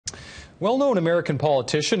Well-known American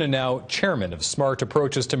politician and now chairman of Smart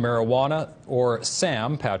Approaches to Marijuana, or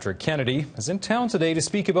SAM, Patrick Kennedy, is in town today to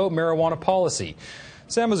speak about marijuana policy.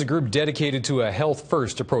 SAM is a group dedicated to a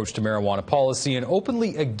health-first approach to marijuana policy and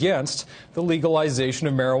openly against the legalization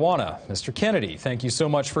of marijuana. Mr. Kennedy, thank you so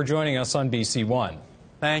much for joining us on BC1.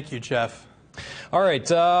 Thank you, Jeff. All right,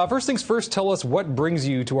 first things first, tell us what brings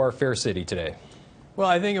you to our fair city today. Well,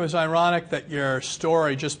 I think it was ironic that your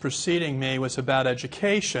story just preceding me was about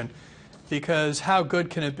education, because how good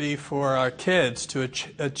can it be for our kids to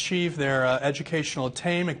achieve their educational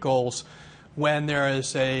attainment goals when there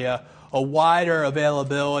is a wider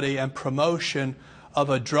availability and promotion of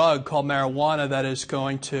a drug called marijuana that is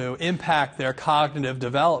going to impact their cognitive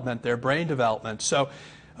development, their brain development. So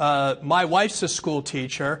my wife's a school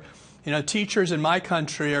teacher. You know, teachers in my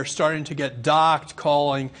country are starting to get docked,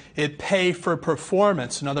 calling it pay for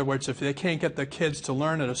performance. In other words, if they can't get the kids to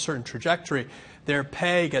learn at a certain trajectory, their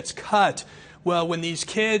pay gets cut. Well, when these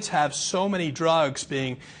kids have so many drugs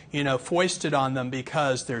being, foisted on them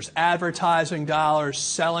because there's advertising dollars,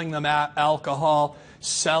 selling them alcohol,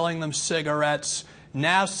 selling them cigarettes,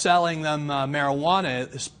 now selling them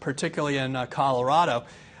marijuana, particularly in Colorado,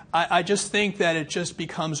 I just think that it just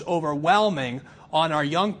becomes overwhelming on our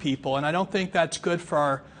young people, and I don't think that's good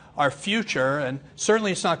for our future, and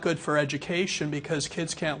certainly it's not good for education because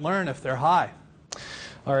kids can't learn if they're high.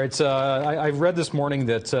 All right, I've read this morning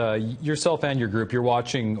that yourself and your group, you're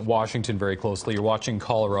watching Washington very closely, you're watching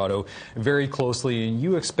Colorado very closely, and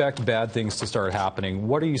you expect bad things to start happening.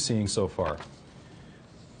 What are you seeing so far?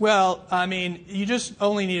 Well, I mean, you just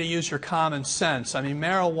only need to use your common sense. I mean,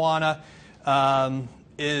 marijuana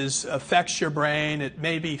affects your brain. It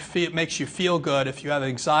makes you feel good if you have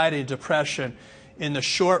anxiety and depression in the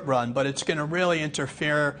short run, but it's going to really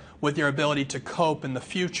interfere with your ability to cope in the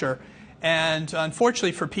future. And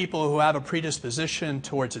unfortunately for people who have a predisposition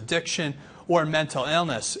towards addiction or mental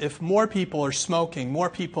illness, if more people are smoking, more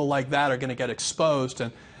people like that are going to get exposed,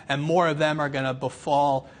 and more of them are going to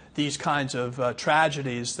befall these kinds of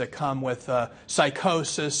tragedies that come with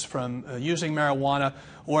psychosis from using marijuana,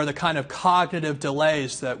 or the kind of cognitive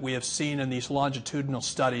delays that we have seen in these longitudinal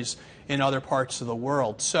studies in other parts of the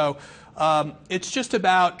world. So it's just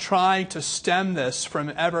about trying to stem this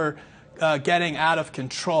from ever getting out of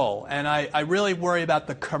control. And I really worry about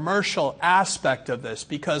the commercial aspect of this,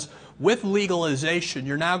 because with legalization,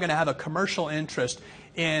 you're now going to have a commercial interest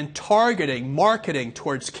in targeting, marketing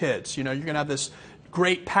towards kids. You know, you're going to have this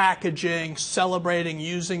great packaging, celebrating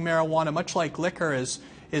using marijuana, much like liquor is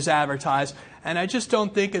advertised. And I just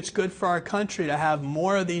don't think it's good for our country to have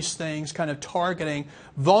more of these things kind of targeting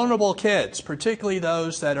vulnerable kids, particularly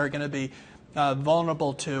those that are going to be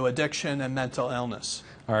vulnerable to addiction and mental illness.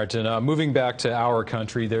 All right, and moving back to our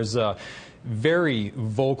country, there's a very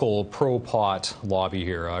vocal pro-pot lobby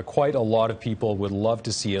here. Quite a lot of people would love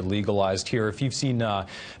to see it legalized here. If you've seen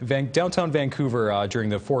downtown Vancouver during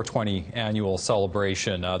the 420 annual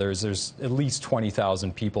celebration, there's at least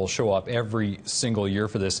 20,000 people show up every single year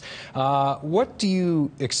for this. What do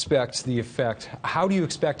you expect the effect? How do you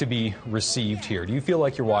expect to be received here? Do you feel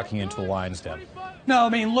like you're walking into the lion's den? No, I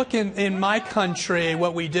mean, look, in my country,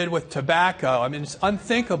 what we did with tobacco, I mean, it's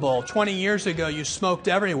unthinkable. 20 years ago, you smoked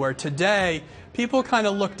everywhere. Today, people kind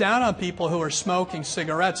of look down on people who are smoking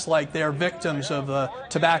cigarettes like they're victims of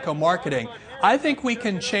tobacco marketing. I think we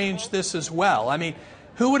can change this as well. I mean,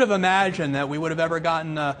 who would have imagined that we would have ever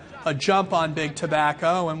gotten a jump on big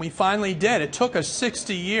tobacco? And we finally did. It took us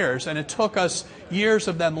 60 years, and it took us years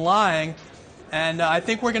of them lying. And I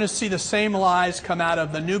think we're going to see the same lies come out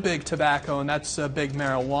of the new big tobacco, and that's big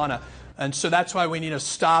marijuana. And so that's why we need to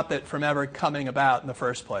stop it from ever coming about in the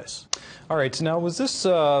first place. All right. Now, was this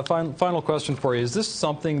final question for you? Is this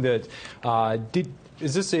something that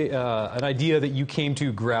is this an idea that you came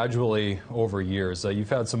to gradually over years? You've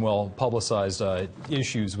had some well-publicized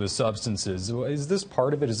issues with substances. Is this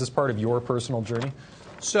part of it? Is this part of your personal journey?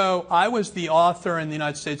 So I was the author in the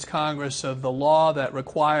United States Congress of the law that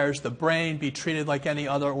requires the brain be treated like any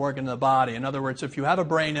other organ in the body. In other words, if you have a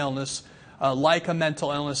brain illness, like a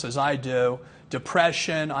mental illness as I do,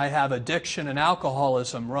 depression, I have addiction and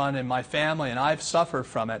alcoholism run in my family, and I've suffered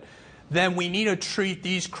from it, then we need to treat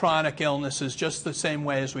these chronic illnesses just the same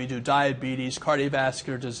way as we do diabetes,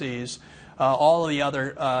 cardiovascular disease, all of the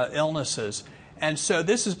other illnesses. And so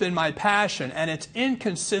this has been my passion, and it's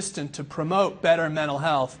inconsistent to promote better mental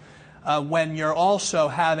health when you're also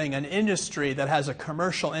having an industry that has a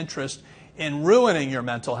commercial interest in ruining your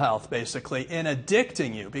mental health, basically, in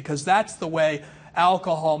addicting you, because that's the way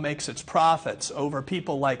alcohol makes its profits over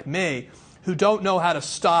people like me who don't know how to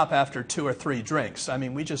stop after 2 or 3 drinks. I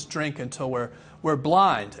mean, we just drink until we're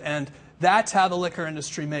blind. And That's how the liquor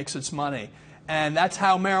industry makes its money. And that's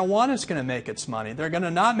how marijuana is going to make its money. They're going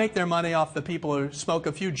to not make their money off the people who smoke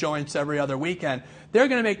a few joints every other weekend. They're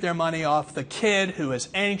going to make their money off the kid who is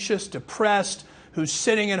anxious, depressed, who's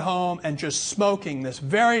sitting at home and just smoking this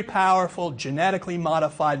very powerful genetically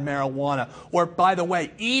modified marijuana, or, by the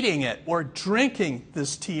way, eating it or drinking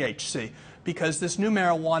this THC, because this new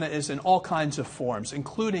marijuana is in all kinds of forms,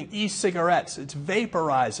 including e-cigarettes. It's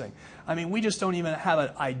vaporizing. I mean, we just don't even have an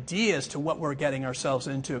idea as to what we're getting ourselves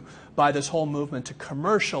into by this whole movement to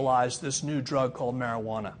commercialize this new drug called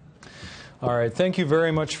marijuana. All right. Thank you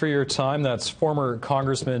very much for your time. That's former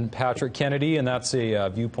Congressman Patrick Kennedy, and that's a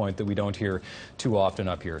viewpoint that we don't hear too often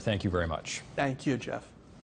up here. Thank you very much. Thank you, Jeff.